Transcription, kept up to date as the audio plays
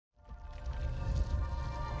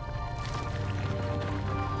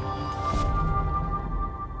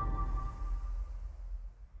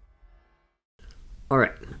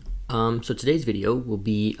Alright, so today's video will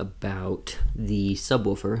be about the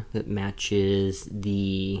subwoofer that matches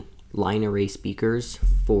the line array speakers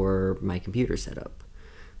for my computer setup.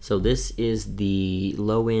 So this is the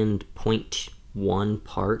low-end 0.1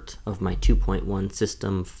 part of my 2.1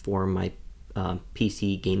 system for my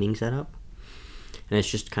PC gaming setup. And it's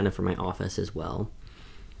just kind of for my office as well.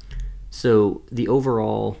 So the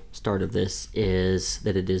overall start of this is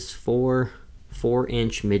that it is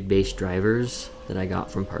 4-inch mid-bass drivers that I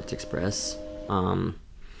got from Parts Express. I'll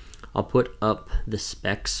put up the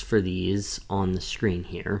specs for these on the screen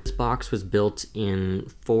here. This box was built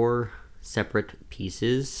in 4 separate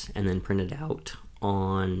pieces and then printed out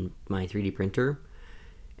on my 3D printer.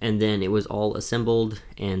 And then it was all assembled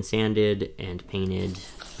and sanded and painted.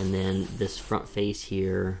 And then this front face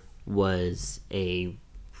here was a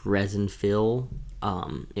resin fill.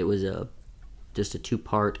 It was just a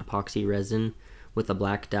 2-part epoxy resin with a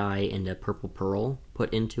black dye and a purple pearl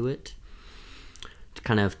put into it to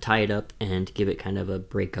kind of tie it up and give it kind of a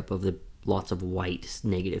breakup of the lots of white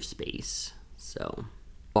negative space. So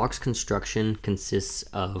box construction consists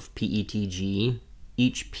of PETG,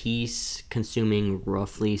 each piece consuming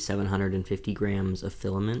roughly 750 grams of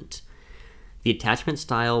filament. The attachment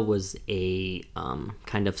style was a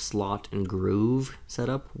kind of slot and groove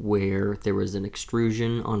setup where there was an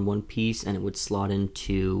extrusion on one piece and it would slot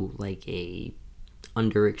into like a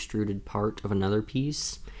under extruded part of another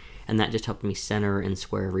piece, and that just helped me center and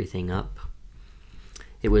square everything up.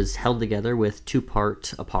 It was held together with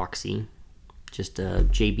 2-part epoxy, just a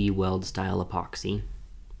JB Weld style epoxy.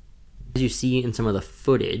 As you see in some of the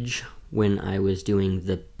footage when I was doing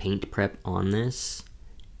the paint prep on this,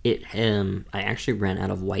 I actually ran out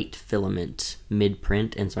of white filament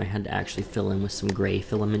mid-print, and so I had to actually fill in with some gray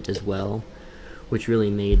filament as well, which really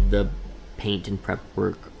made the paint and prep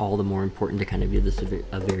work all the more important to kind of give this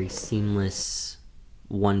a very seamless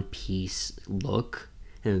one-piece look,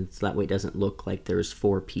 and so that way it doesn't look like there's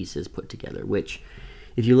 4 pieces put together, which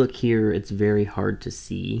if you look here, it's very hard to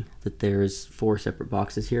see that there's 4 separate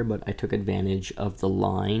boxes here, but I took advantage of the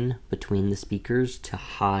line between the speakers to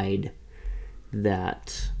hide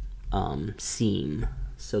that seam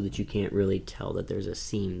so that you can't really tell that there's a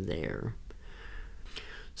seam there.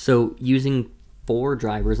 So using 4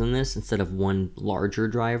 drivers in this instead of 1 larger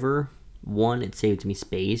driver, it saved me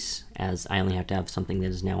space, as I only have to have something that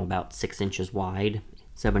is now about 6 inches wide,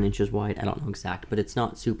 7 inches wide, I don't know exact, but it's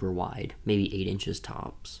not super wide, maybe 8 inches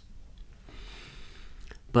tops.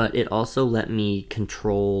 But it also let me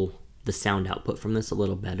control the sound output from this a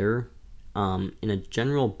little better. In a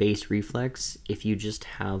general bass reflex, if you just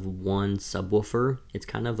have 1 subwoofer, it's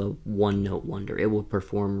kind of a one-note wonder. It will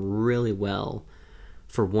perform really well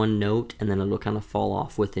for 1 note, and then it'll kind of fall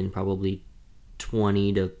off within probably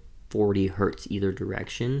 20 to 40 hertz either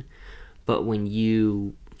direction. But when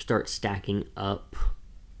you start stacking up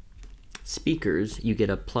speakers, you get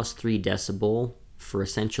a +3 decibel for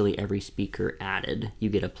essentially every speaker added. You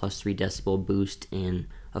get a +3 decibel boost in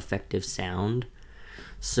effective sound.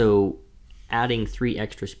 So adding 3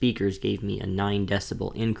 extra speakers gave me a 9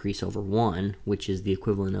 decibel increase over 1, which is the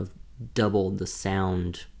equivalent of double the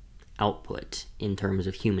sound output in terms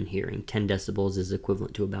of human hearing. 10 decibels is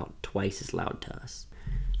equivalent to about twice as loud to us.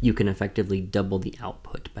 You can effectively double the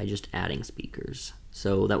output by just adding speakers.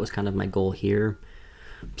 So that was kind of my goal here.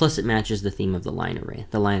 Plus it matches the theme of the line array.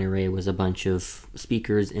 The line array was a bunch of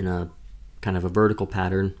speakers in a kind of a vertical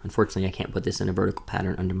pattern. Unfortunately, I can't put this in a vertical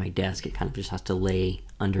pattern under my desk. It kind of just has to lay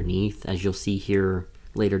underneath, as you'll see here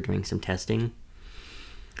later during some testing.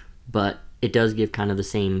 But it does give kind of the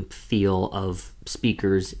same feel of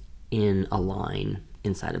speakers in a line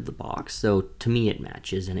inside of the box. So to me it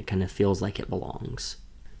matches and it kind of feels like it belongs.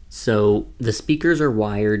 So the speakers are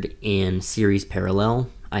wired in series parallel.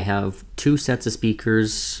 I have 2 sets of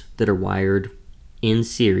speakers that are wired in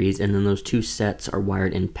series, and then those 2 sets are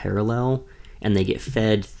wired in parallel, and they get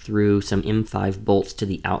fed through some M5 bolts to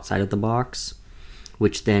the outside of the box,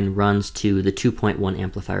 which then runs to the 2.1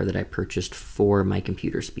 amplifier that I purchased for my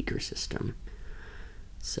computer speaker system.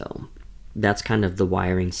 So that's kind of the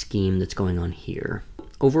wiring scheme that's going on here.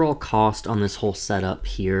 Overall cost on this whole setup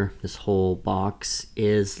here, this whole box,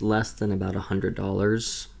 is less than about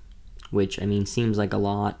 $100, which I mean seems like a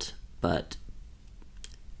lot, but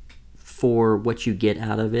for what you get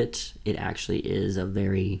out of it, it actually is a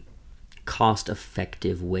very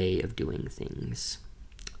cost-effective way of doing things.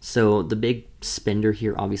 So the big spender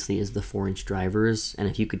here obviously is the 4-inch drivers, and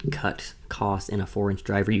if you could cut costs in a 4-inch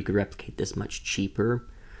driver, you could replicate this much cheaper.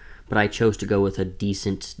 But I chose to go with a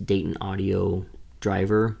decent Dayton Audio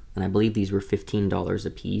driver, and I believe these were $15 a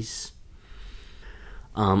piece.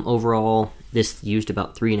 Overall, this used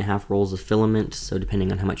about 3.5 rolls of filament, so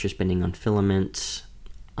depending on how much you're spending on filament,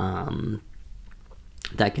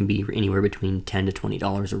 that can be anywhere between $10 to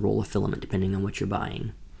 $20 a roll of filament, depending on what you're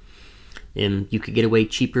buying. You could get away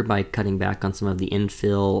cheaper by cutting back on some of the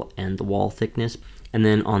infill and the wall thickness. And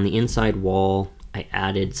then on the inside wall, I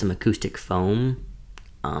added some acoustic foam.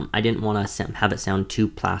 I didn't want to have it sound too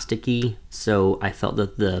plasticky, so I felt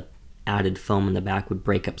that the added foam in the back would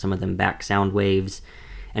break up some of them back sound waves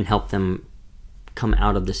and help them come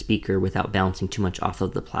out of the speaker without bouncing too much off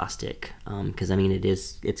of the plastic. Because I mean,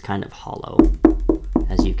 it's kind of hollow,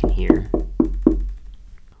 as you can hear.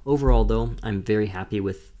 Overall though, I'm very happy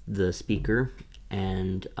with the speaker,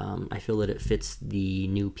 and I feel that it fits the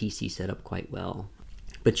new PC setup quite well.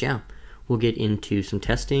 But yeah, we'll get into some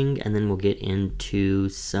testing, and then we'll get into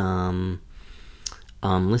some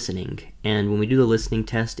listening. And when we do the listening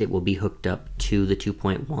test, it will be hooked up to the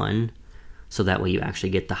 2.1, so that way you actually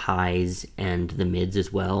get the highs and the mids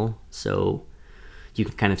as well, so you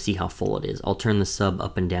can kind of see how full it is. I'll turn the sub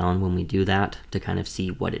up and down when we do that to kind of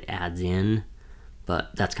see what it adds in,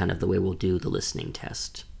 but that's kind of the way we'll do the listening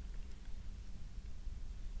test.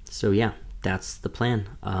 So yeah, that's the plan.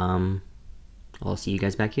 I'll see you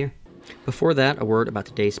guys back here. Before that, a word about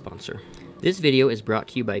today's sponsor. This video is brought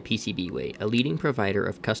to you by PCBWay, a leading provider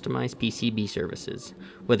of customized PCB services.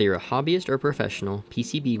 Whether you're a hobbyist or professional,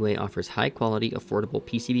 PCBWay offers high-quality, affordable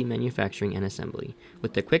PCB manufacturing and assembly.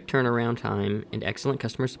 With the quick turnaround time and excellent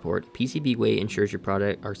customer support, PCBWay ensures your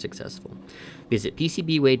product are successful. Visit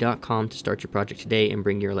PCBWay.com to start your project today and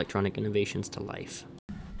bring your electronic innovations to life.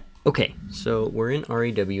 Okay, so we're in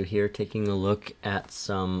REW here, taking a look at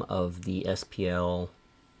some of the SPL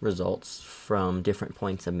results from different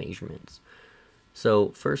points of measurements. So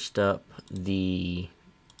first up, the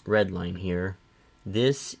red line here.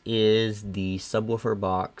 This is the subwoofer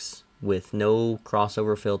box with no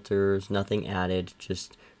crossover filters, nothing added,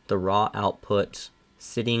 just the raw output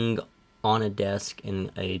sitting on a desk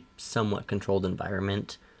in a somewhat controlled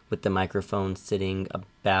environment, with the microphone sitting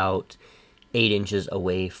about 8 inches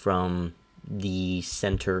away from the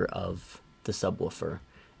center of the subwoofer,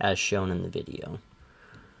 as shown in the video.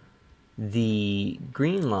 The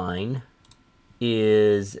green line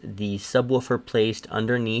is the subwoofer placed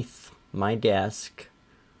underneath my desk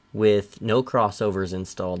with no crossovers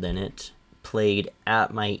installed in it, played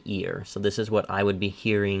at my ear. So this is what I would be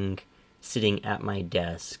hearing sitting at my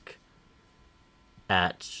desk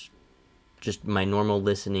at just my normal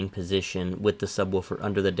listening position, with the subwoofer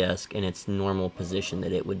under the desk in its normal position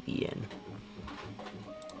that it would be in.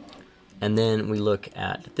 And then we look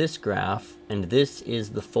at this graph, and this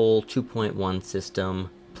is the full 2.1 system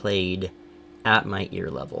played at my ear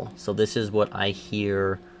level. So this is what I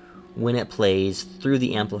hear when it plays through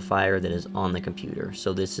the amplifier that is on the computer.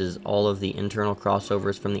 So this is all of the internal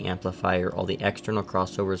crossovers from the amplifier, all the external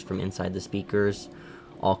crossovers from inside the speakers,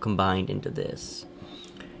 all combined into this.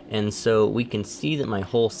 And so we can see that my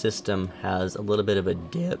whole system has a little bit of a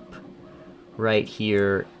dip right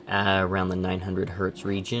here around the 900 Hertz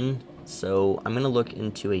region. So I'm going to look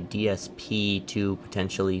into a DSP to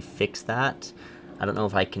potentially fix that. I don't know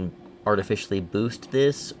if I can artificially boost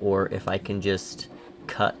this, or if I can just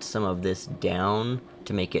cut some of this down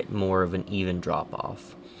to make it more of an even drop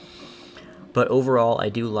off. But overall, I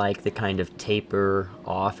do like the kind of taper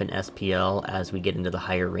off in SPL as we get into the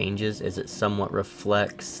higher ranges, as it somewhat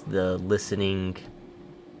reflects the listening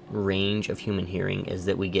range of human hearing. Is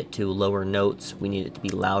that we get to lower notes, we need it to be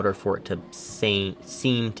louder for it to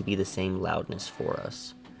seem to be the same loudness for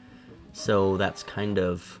us. So that's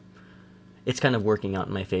it's kind of working out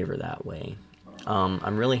in my favor that way.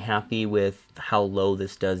 I'm really happy with how low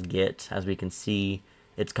this does get. As we can see,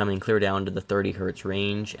 it's coming clear down to the 30 Hertz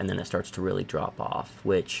range, and then it starts to really drop off,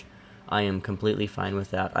 which I am completely fine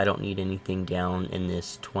with that. I don't need anything down in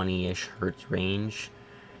this 20-ish Hertz range,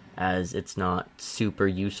 as it's not super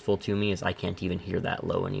useful to me, as I can't even hear that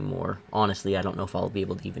low anymore. Honestly, I don't know if I'll be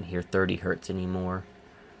able to even hear 30 Hertz anymore.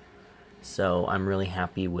 So I'm really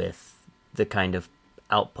happy with the kind of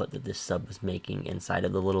output that this sub was making inside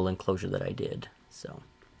of the little enclosure that I did. So,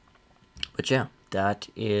 but yeah, that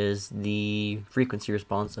is the frequency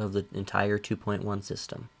response of the entire 2.1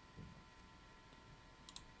 system.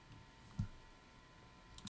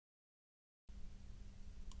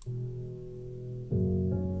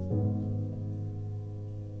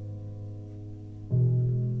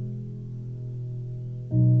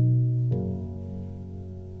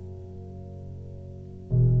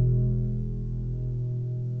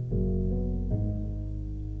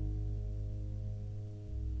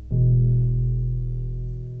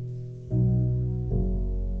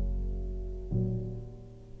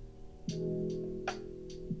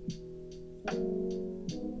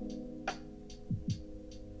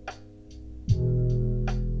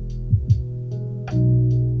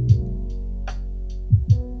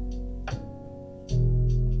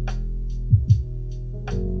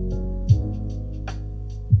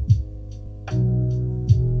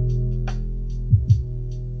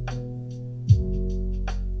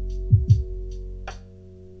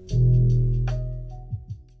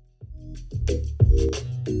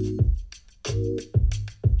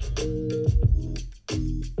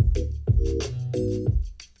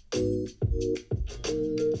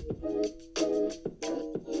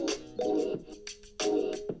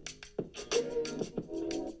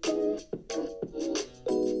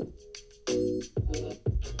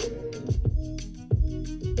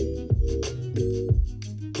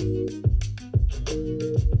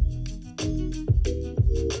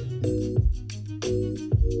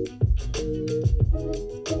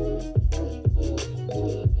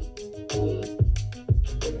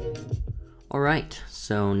 Alright,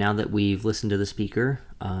 so now that we've listened to the speaker,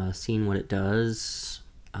 seen what it does,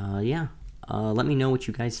 let me know what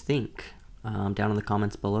you guys think down in the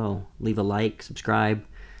comments below. Leave a like, subscribe.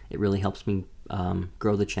 It really helps me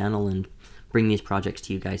grow the channel and bring these projects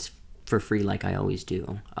to you guys for free like I always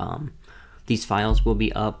do. These files will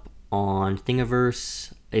be up on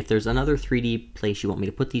Thingiverse. If there's another 3D place you want me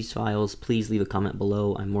to put these files, please leave a comment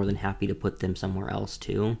below. I'm more than happy to put them somewhere else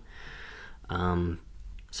too.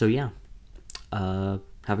 So yeah,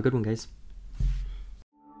 have a good one, guys.